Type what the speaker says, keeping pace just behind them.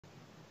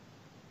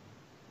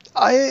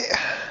I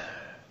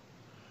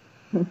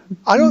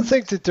I don't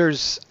think that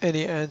there's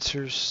any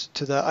answers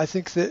to that. I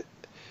think that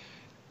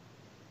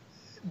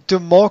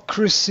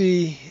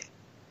democracy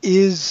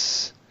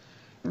is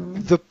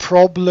the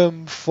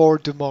problem for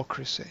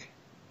democracy.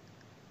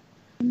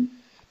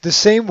 The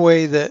same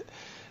way that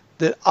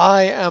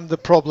I am the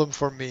problem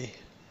for me.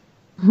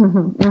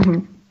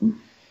 Mhm.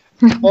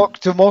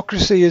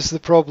 Democracy is the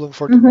problem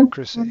for Mhm.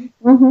 democracy.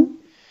 Mhm. Mhm.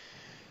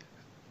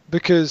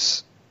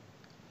 Because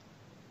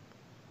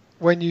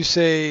when you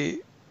say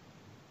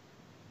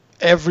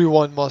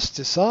everyone must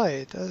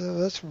decide,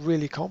 that's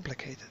really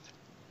complicated.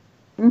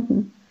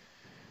 Mhm.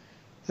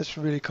 That's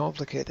really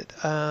complicated.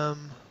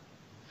 And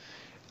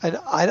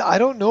I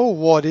don't know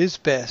what is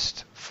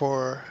best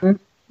Mhm.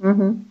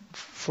 Mhm.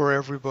 for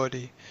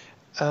everybody.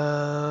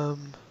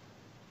 Um,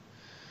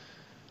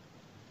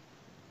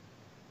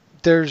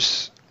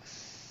 there's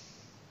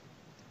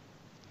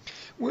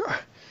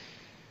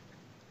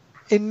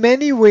in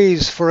many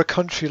ways for a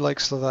country like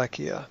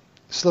Slovakia,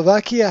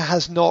 Slovakia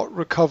has not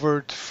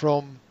recovered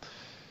from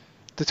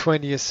the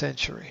 20th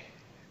century,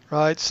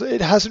 right? So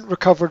it hasn't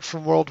recovered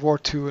from World War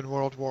II and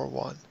World War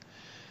One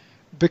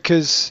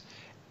because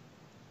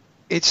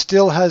it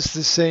still has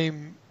the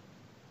same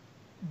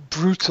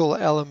brutal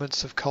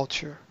elements of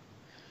culture.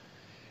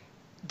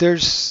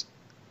 There's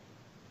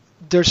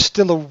there's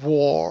still a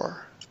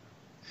war,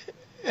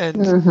 and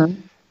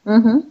Mhm.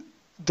 Mhm.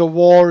 the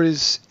war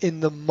is in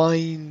the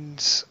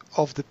minds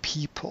of the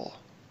people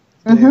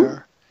Mhm.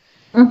 there,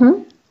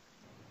 Mhm.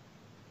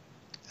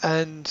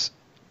 and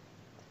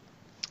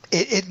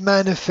it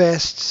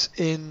manifests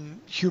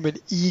in human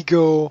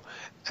ego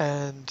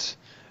and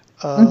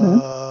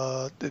Mhm.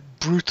 the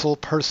brutal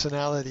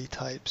personality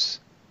types.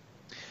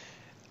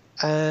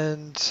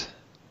 And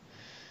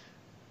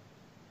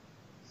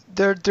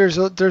there's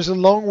a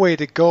long way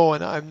to go,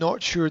 and I'm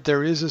not sure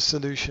there is a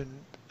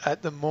solution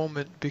at the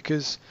moment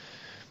because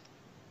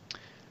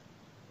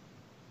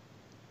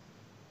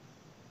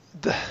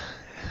the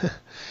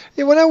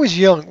yeah, when I was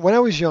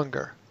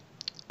younger,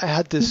 I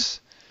had this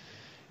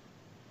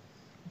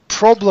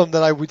problem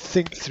that I would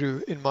think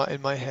through in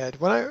my head.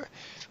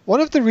 One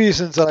of the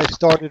reasons that I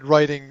started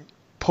writing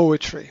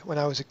poetry when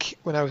I was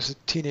a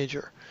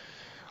teenager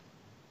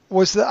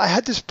was that I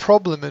had this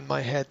problem in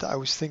my head that I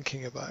was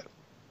thinking about.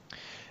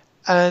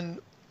 And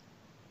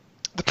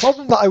the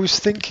problem that I was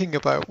thinking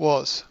about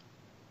was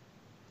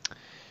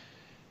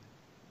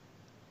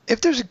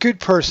if there's a good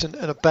person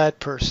and a bad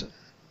person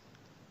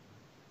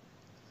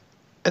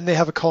and they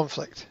have a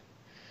conflict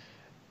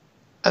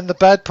and the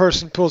bad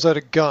person pulls out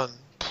a gun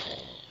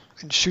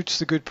and shoots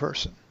the good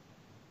person,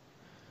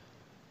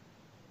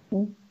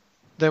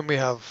 then we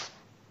have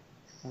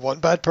one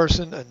bad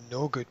person and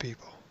no good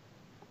people.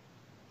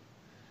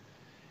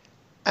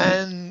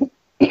 And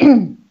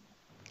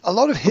a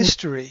lot of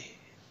history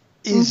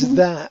is Mhm.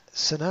 that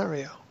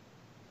scenario.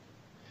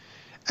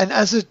 And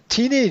as a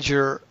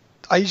teenager,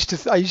 I used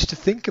to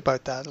think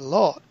about that a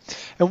lot.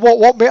 And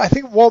I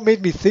think what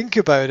made me think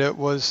about it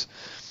was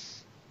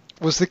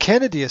the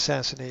Kennedy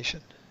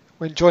assassination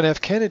when John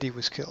F. Kennedy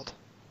was killed.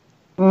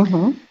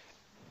 Mhm.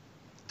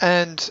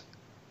 And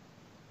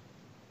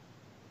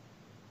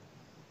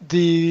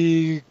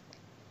the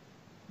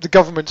the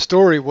government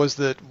story was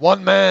that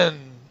one man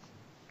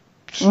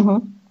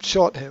Mhm.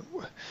 shot him,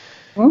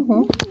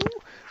 Mhm.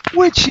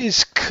 which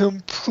is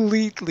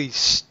completely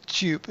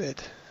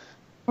stupid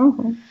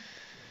Mhm.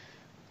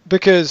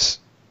 because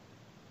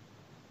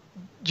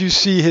you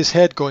see his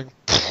head going.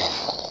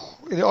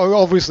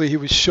 Obviously, he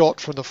was shot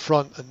from the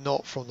front and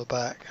not from the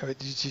back. I mean,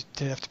 you just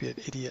didn't have to be an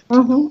idiot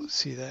to not Mhm.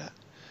 see that.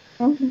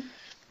 Mhm.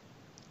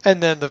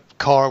 And then the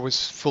car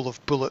was full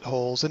of bullet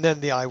holes, and then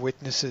the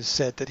eyewitnesses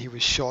said that he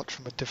was shot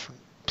from a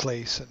different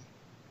place, and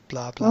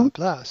blah blah Mhm.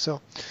 blah.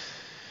 So,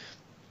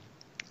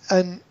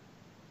 and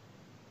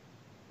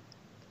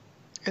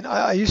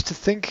I used to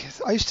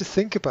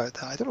think about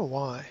that. I don't know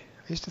why.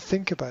 I used to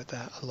think about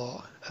that a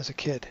lot as a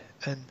kid,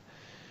 and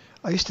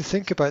I used to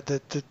think about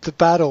the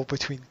battle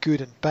between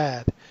good and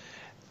bad,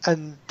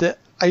 and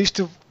I used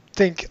to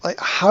think like,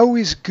 how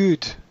is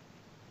good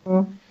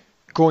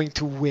going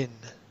to win?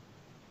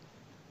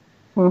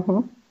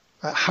 Mhm.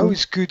 How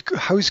is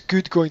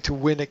good going to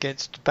win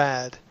against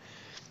bad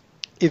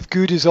if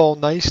good is all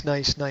nice,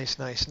 nice, nice,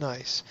 nice,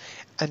 nice,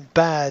 and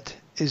bad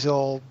is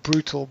all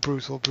brutal,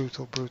 brutal,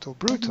 brutal, brutal,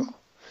 brutal? Mhm.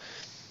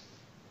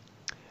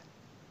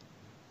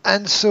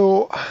 And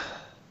so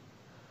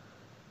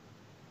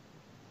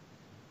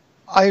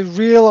I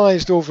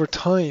realized over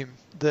time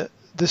that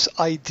this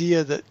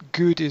idea that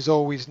good is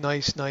always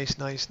nice, nice,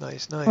 nice,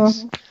 nice,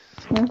 nice,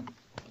 Mhm.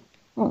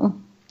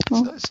 Mhm.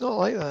 Mhm. it's not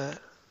like that.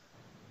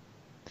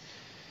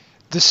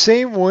 The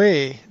same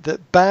way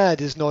that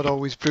bad is not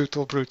always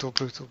brutal, brutal,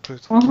 brutal,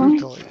 brutal, Mhm.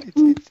 brutal.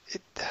 Mhm.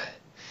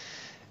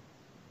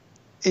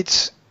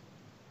 It's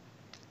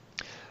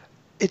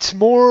it's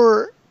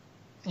more.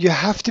 You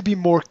have to be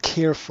more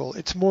careful.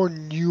 It's more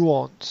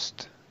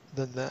nuanced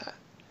than that.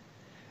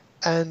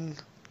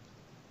 And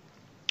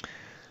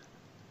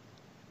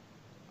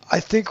I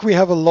think we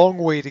have a long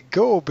way to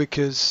go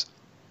because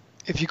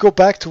if you go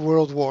back to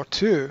World War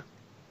II,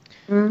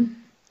 Mm.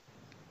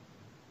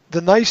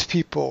 the nice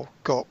people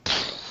got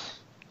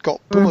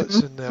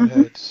bullets Mhm. in their Mhm.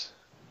 heads,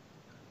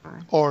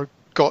 Right. or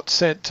got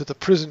sent to the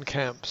prison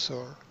camps,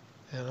 or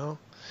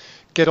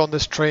get on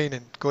this train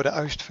and go to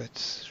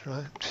Auschwitz,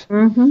 right?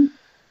 Mhm.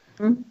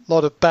 Mm. A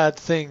lot of bad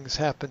things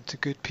happened to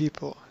good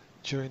people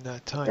during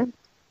that time.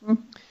 Mm.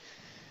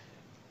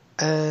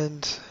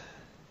 And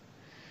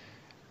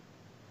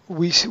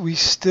we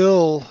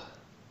still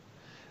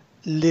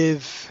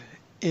live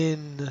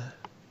in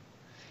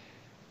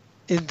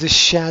the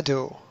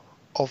shadow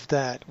of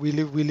that. We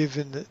live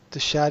in the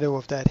shadow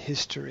of that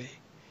history,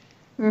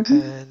 Mhm.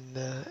 and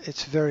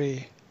it's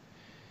very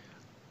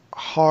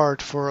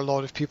hard for a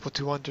lot of people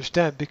to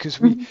understand because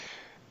Mhm.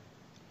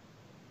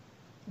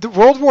 the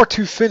World War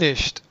II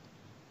finished,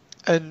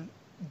 and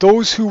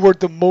those who were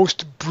the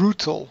most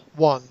brutal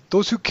won.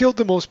 Those who killed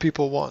the most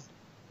people won,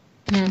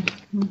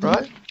 Mhm.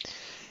 right?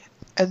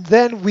 And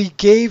then we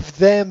gave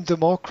them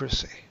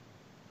democracy.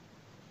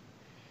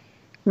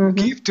 We Mhm.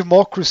 gave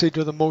democracy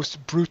to the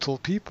most brutal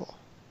people,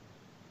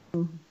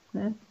 Mhm.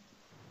 Yeah.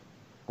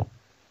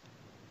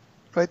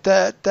 right?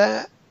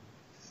 That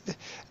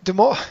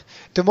demo-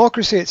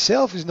 democracy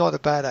itself is not a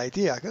bad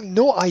idea.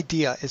 No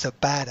idea is a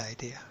bad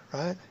idea,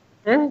 right?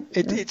 Yes.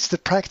 Yes. It's the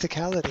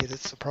practicality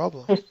that's the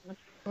problem. Yes.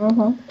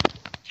 Mhm.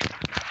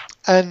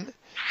 And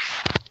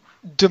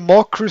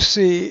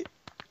democracy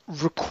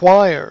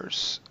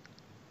requires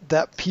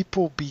that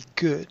people be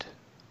good.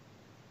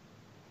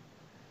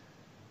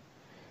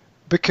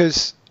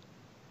 Because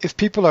if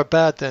people are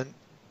bad, then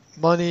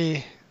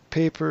money,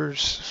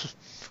 papers,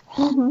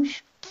 Mhm.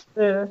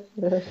 Yes.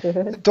 Yes.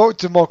 Yes.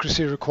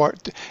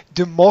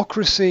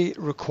 democracy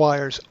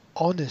requires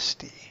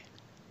honesty.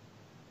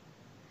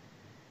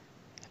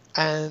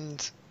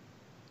 And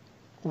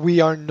we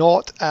are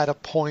not at a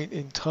point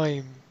in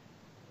time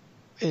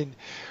in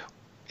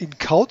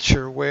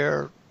culture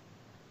where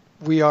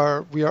we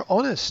are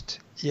honest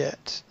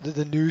yet.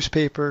 The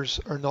newspapers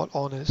are not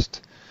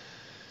honest.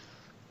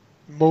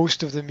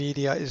 Most of the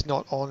media is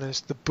not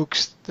honest. The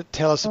books that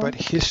tell us about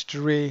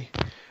history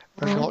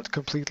are Mhm. not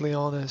completely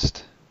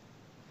honest.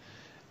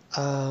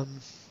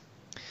 Um,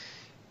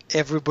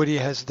 Everybody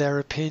has their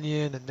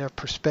opinion and their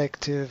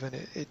perspective, and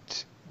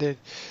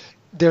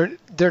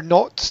they're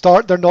not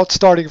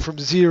starting from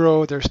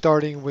zero. They're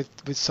starting with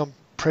some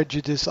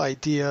prejudice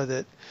idea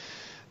that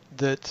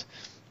that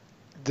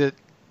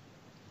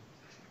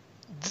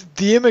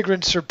the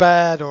immigrants are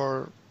bad,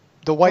 or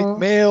the white Mhm.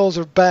 males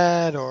are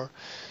bad, or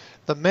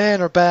the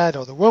men are bad,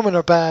 or the women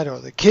are bad, or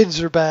the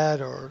kids are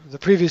bad, or the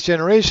previous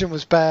generation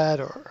was bad,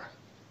 or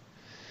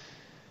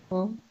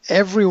Mhm.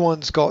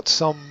 everyone's got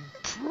some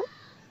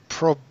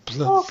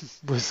problem Oh.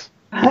 with.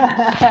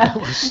 That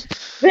was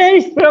There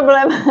is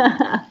problem.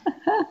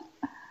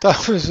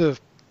 that was a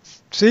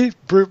see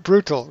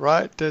brutal,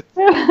 right? That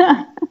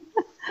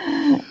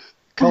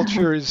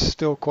culture is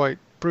still quite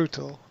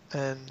brutal,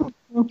 uh,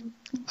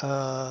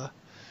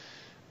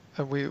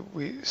 and we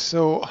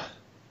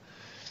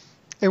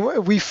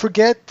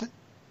forget that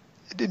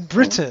in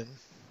Britain.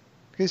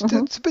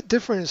 Mhm. It's a bit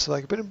different,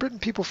 but in Britain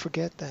people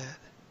forget that.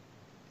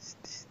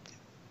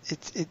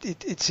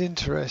 It's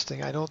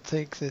interesting. I don't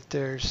think that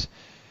there's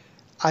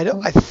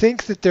I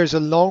think that there's a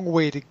long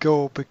way to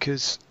go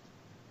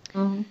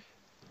Mhm.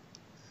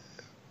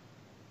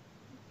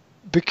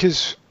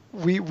 because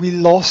we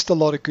lost a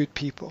lot of good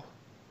people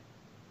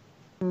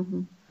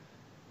Mhm.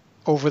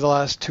 over the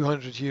last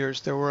 200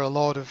 years. There were a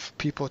lot of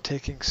people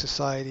taking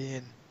society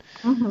in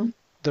Mhm.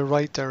 the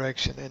right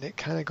direction, and it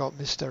kind of got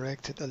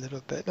misdirected a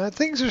little bit. Now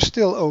things are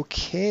still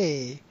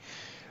okay,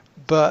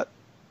 but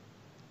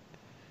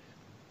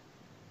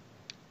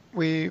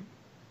we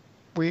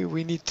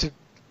we need to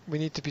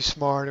be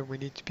smart, and we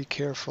need to be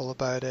careful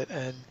about it,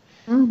 and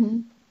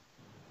Mhm.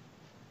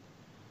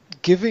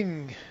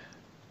 giving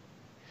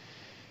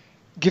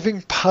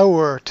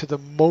power to the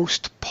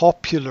most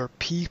popular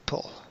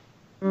people.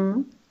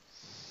 Mhm.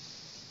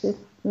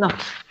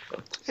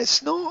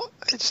 It's not.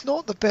 It's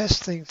not the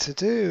best thing to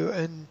do.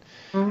 And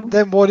Mhm.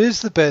 then what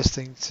is the best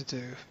thing to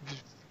do?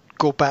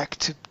 Go back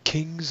to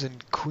kings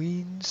and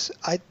queens?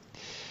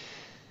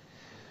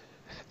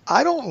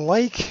 I don't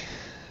like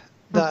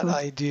that Mhm.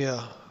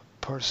 idea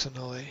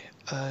personally,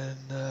 and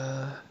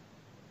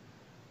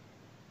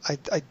I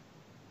I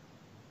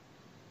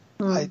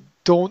I Mhm.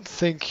 don't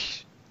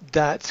think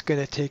that's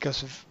going to take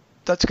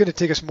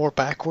us more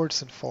backwards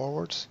than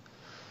forwards.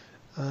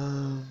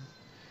 Um,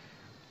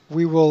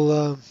 we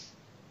will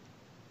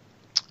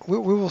we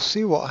will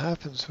see what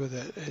happens with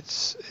it.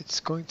 It's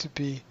going to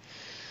be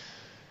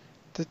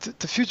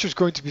the future is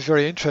going to be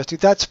very interesting.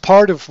 That's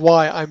part of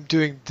why I'm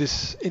doing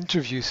this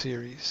interview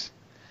series.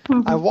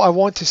 Mhm. I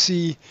want to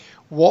see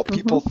what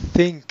people Mhm.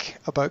 think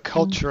about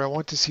culture. I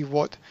want to see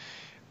what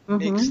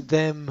makes Mhm.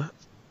 them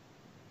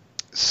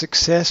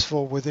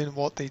successful within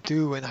what they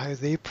do and how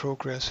they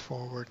progress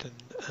forward,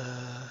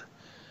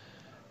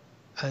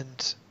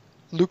 and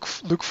look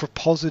for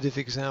positive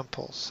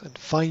examples and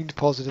find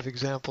positive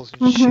examples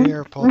and Mhm.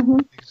 share positive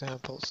Mhm.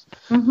 examples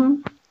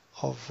Mhm.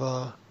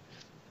 of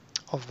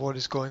of what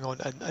is going on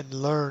and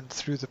learn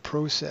through the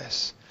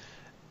process.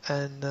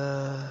 And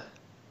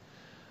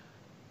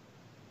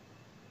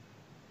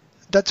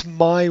that's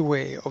my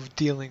way of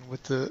dealing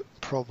with the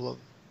problem.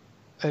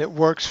 And it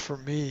works for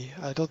me.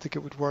 I don't think it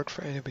would work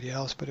for anybody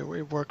else, but it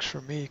works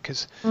for me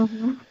because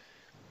Mm-hmm.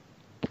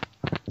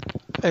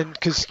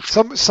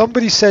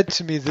 somebody said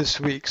to me this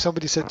week,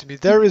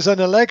 there is an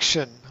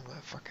election. I'm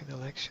like, fucking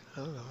election? I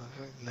don't know.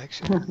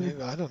 Election?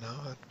 Maybe, I don't know.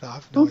 I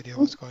have no idea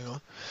what's going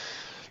on.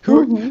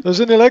 There's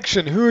an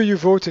election. Who are you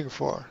voting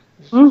for?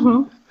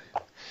 Mm-hmm.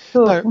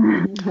 Now,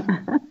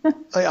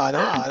 I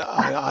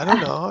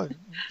don't know.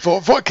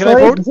 Vote? Can I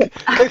vote?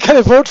 Can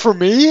I vote for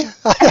me?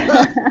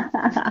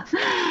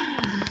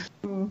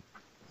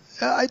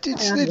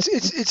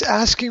 It's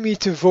asking me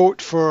to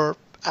vote for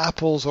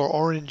apples or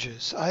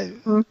oranges. I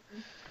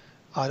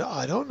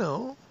don't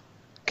know.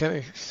 Can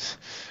I,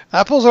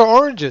 apples or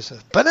oranges?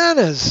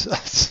 Bananas.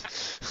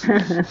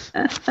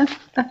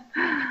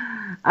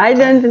 I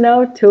don't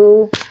know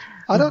too.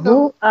 I don't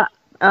know.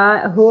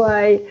 Who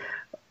I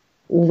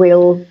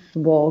will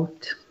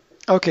vote.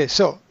 Okay,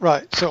 so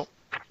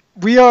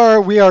we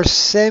are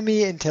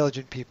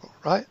semi-intelligent people,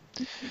 right?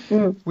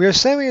 Mm. We are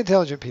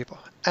semi-intelligent people,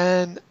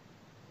 and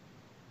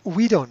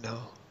we don't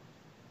know.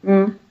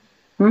 Mm.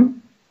 Mm.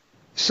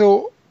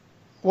 So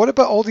what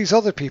about all these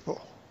other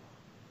people?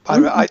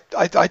 I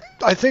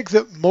think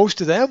that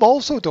most of them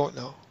also don't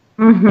know,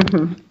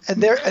 Mm-hmm.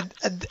 and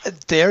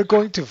they're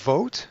going to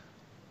vote.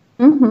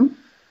 Mm-hmm.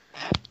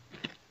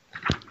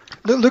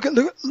 Look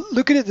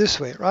at it this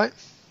way, right?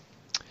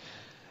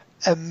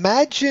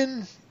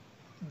 Imagine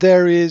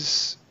there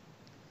is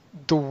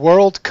the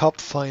World Cup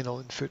final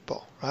in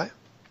football, right?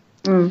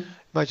 Mm.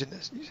 Imagine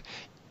this: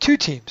 2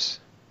 teams,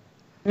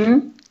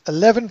 Mm.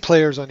 11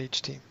 players on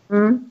each team.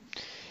 Mm.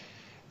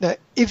 Now,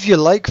 if you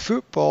like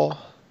football,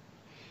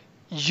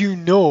 you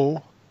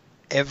know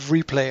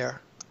every player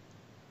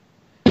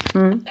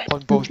Mm.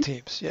 on both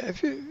teams. Yeah,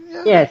 if you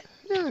Yes.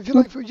 if you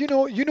like, you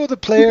know the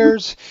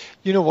players,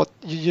 you know what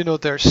you know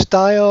their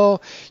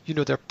style, you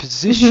know their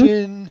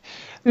position,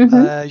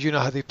 Mm-hmm. you know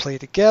how they play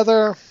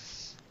together,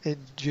 and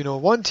you know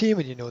one team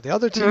and you know the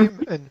other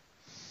team, and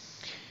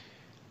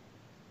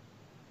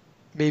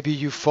maybe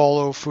you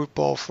follow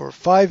football for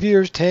 5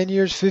 years, 10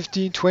 years,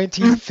 15,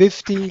 20,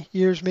 50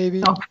 years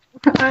maybe. Oh.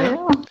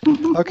 Yeah?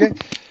 Okay,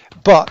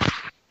 but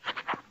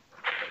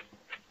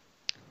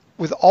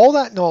with all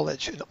that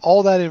knowledge and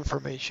all that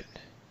information,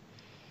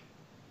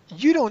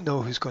 you don't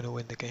know who's going to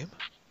win the game.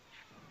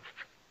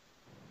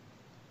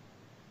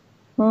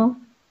 Mm.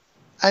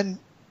 And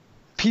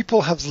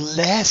people have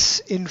less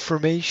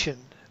information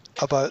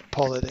about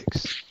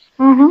politics.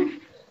 Mm-hmm.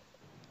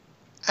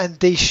 And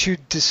they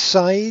should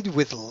decide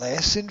with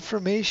less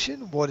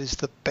information what is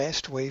the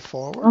best way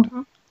forward.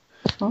 Mm-hmm.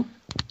 Mm-hmm.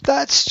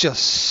 That's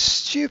just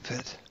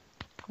stupid.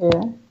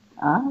 Yeah,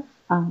 I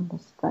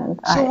understand.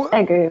 So, I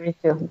agree with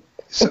you.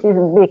 so It is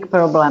a big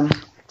problem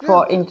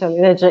for yeah,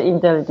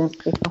 intelligence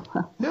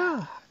people.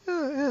 yeah.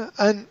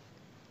 And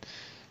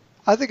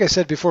I think I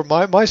said before,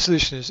 my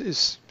solution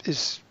is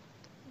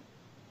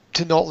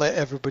to not let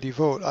everybody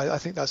vote. I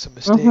think that's a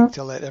mistake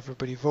to let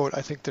everybody vote.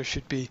 I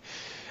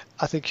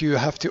think you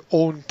have to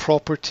own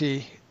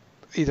property,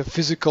 either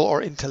physical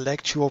or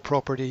intellectual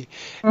property.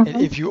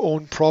 And if you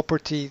own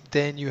property,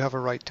 then you have a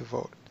right to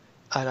vote.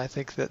 And I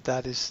think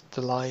that is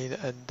the line,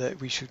 and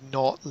that we should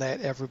not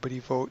let everybody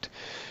vote.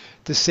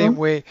 The same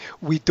way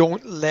we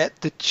don't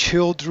let the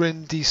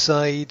children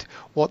decide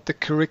what the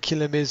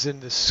curriculum is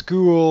in the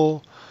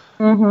school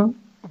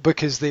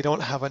because they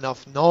don't have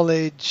enough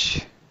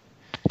knowledge.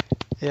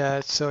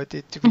 Yeah, so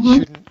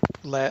we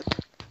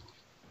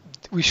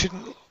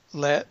shouldn't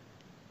let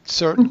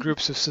certain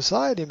groups of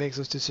society make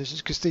those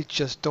decisions because they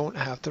just don't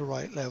have the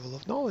right level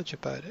of knowledge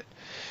about it.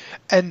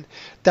 And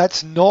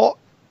that's not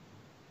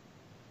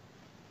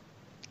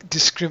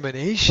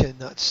discrimination,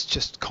 that's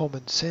just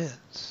common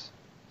sense.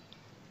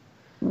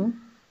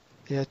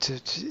 Yeah,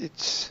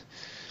 it's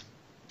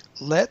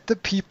let the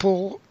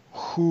people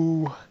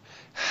who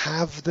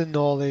have the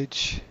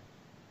knowledge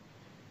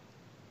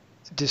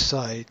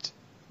decide,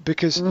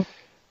 because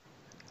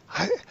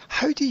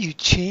how do you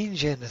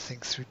change anything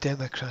through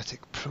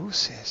democratic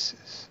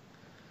processes?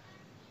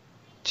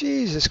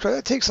 Jesus Christ,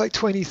 that takes like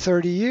 20,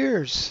 30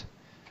 years,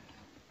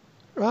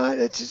 right?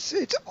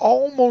 It's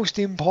almost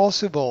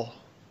impossible.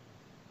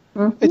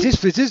 It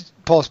is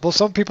possible.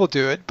 Some people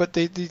do it, but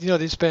they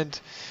spend,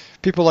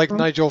 people like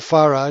Nigel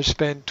Farage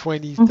spend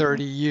 20,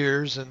 30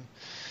 years and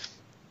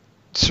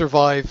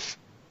survive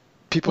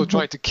people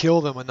trying to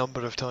kill them a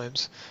number of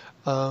times.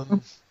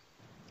 And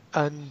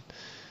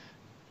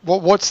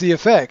what's the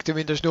effect? I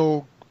mean, there's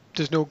no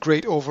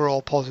great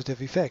overall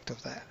positive effect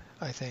of that,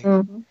 I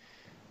think.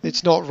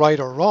 It's not right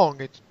or wrong.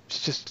 It's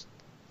just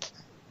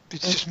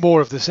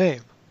more of the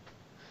same.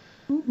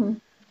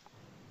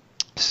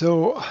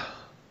 So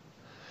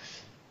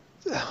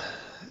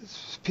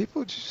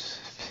people just,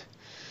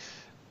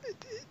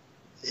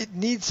 it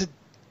needs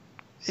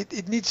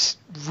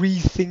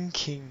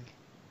rethinking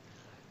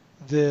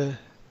the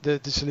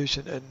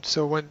solution. And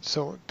so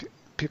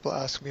people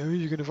ask me, "Who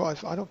are you going to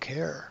vote?" I don't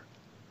care.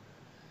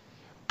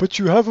 But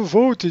you have a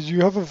vote, and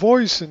you have a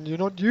voice, and you're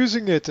not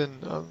using it, and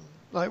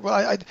like, well,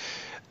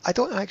 I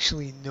don't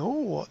actually know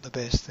what the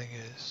best thing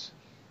is.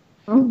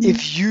 Mhm.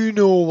 If you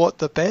know what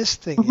the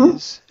best thing Mhm.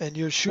 is, and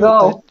you're sure,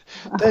 Go.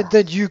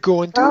 then you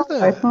go and do Go.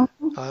 that.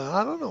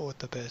 I don't know what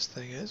the best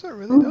thing is. I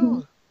really Mhm.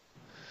 don't.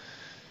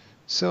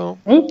 So,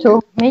 Me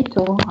too. Me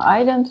too.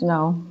 I don't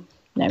know.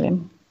 Maybe.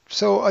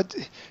 so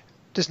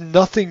there's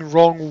nothing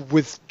wrong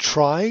with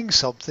trying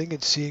something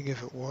and seeing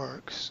if it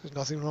works. There's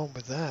nothing wrong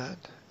with that.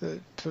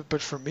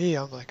 But for me,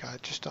 I'm like, I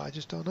just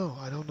don't know.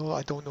 I don't know.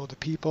 I don't know the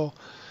people.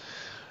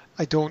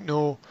 I don't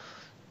know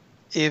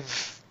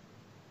if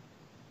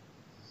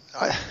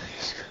I,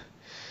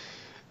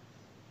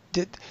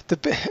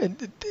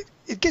 and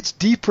it gets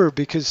deeper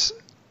because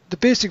the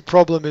basic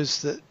problem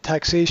is that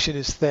taxation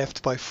is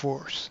theft by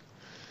force.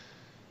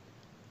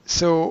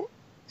 So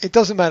it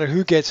doesn't matter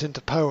who gets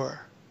into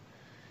power.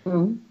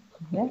 Mm.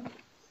 Yeah.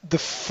 The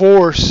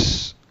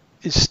force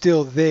is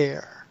still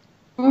there.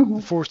 The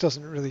Mhm. force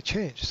doesn't really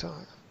change. So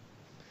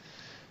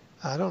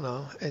I don't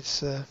know.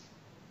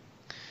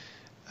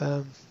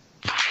 Um,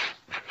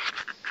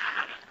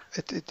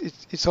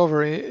 it's all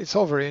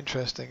very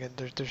interesting, and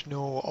there's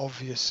no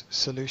obvious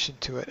solution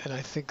to it. And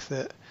I think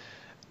that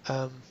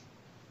um,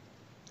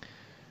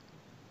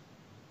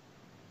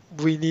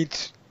 we need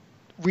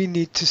we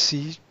need to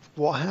see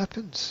what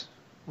happens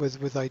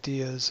with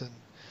ideas, and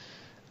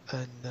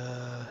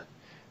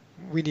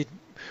we need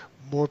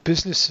more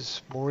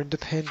businesses, more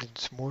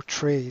independence, more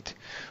trade,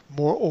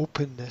 more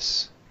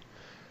openness,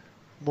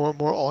 more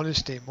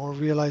honesty, more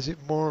realizing,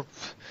 more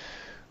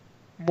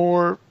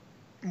more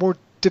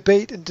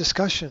debate and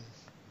discussion,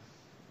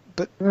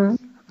 but Mm.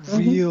 Mhm.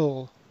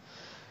 real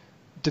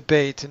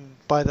debate, and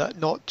by that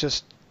not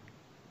just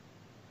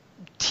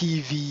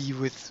TV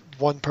with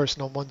one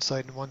person on one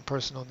side and one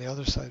person on the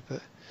other side,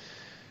 but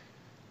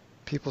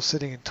people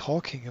sitting and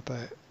talking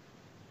about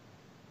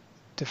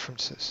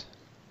differences.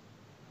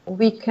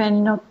 We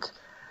cannot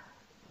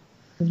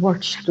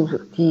watch to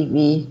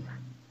TV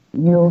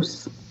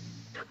news.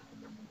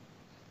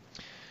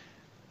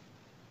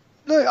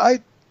 No,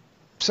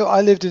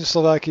 I lived in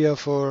Slovakia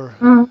for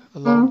Mm. a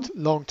Mm.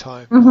 long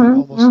time, Mhm.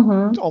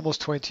 almost Mhm.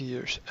 20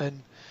 years,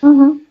 and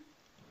Mhm.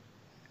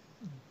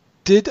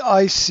 did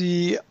I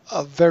see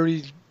a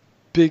very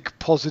big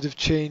positive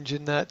change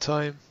in that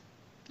time?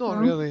 Not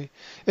Mm. really.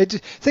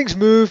 Things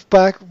moved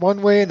back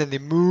one way, and then they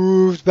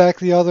moved back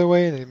the other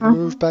way, and they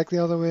moved Mhm. back the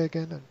other way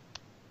again.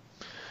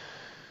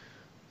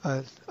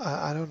 And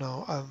I don't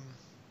know.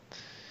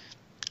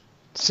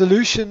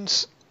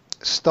 Solutions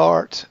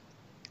start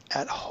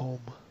at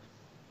home.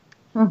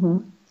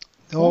 Mhm.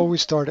 They Yeah.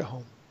 always start at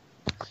home.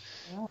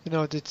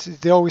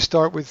 They always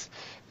start with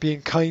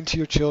being kind to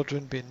your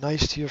children, being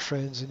nice to your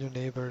friends and your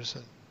neighbors,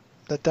 and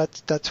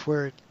that's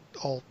where it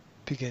all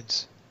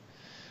begins.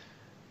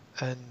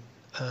 And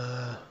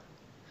uh,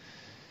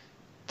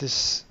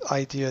 this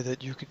idea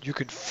that you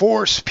can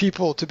force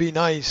people to be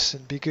nice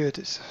and be good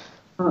is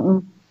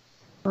Mm-mm.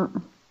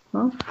 Mm-mm.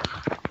 Mm.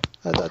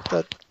 that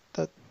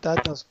that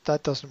that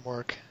that doesn't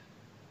work.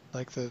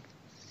 Like the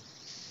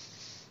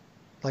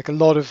like a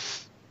lot of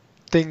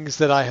things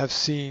that I have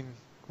seen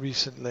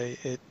recently,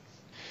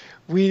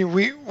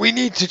 we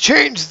need to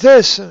change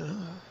this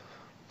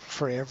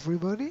for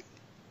everybody.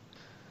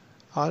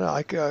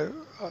 I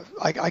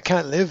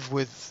can't live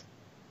with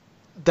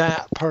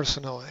that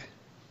personally.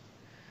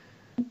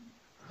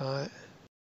 Right?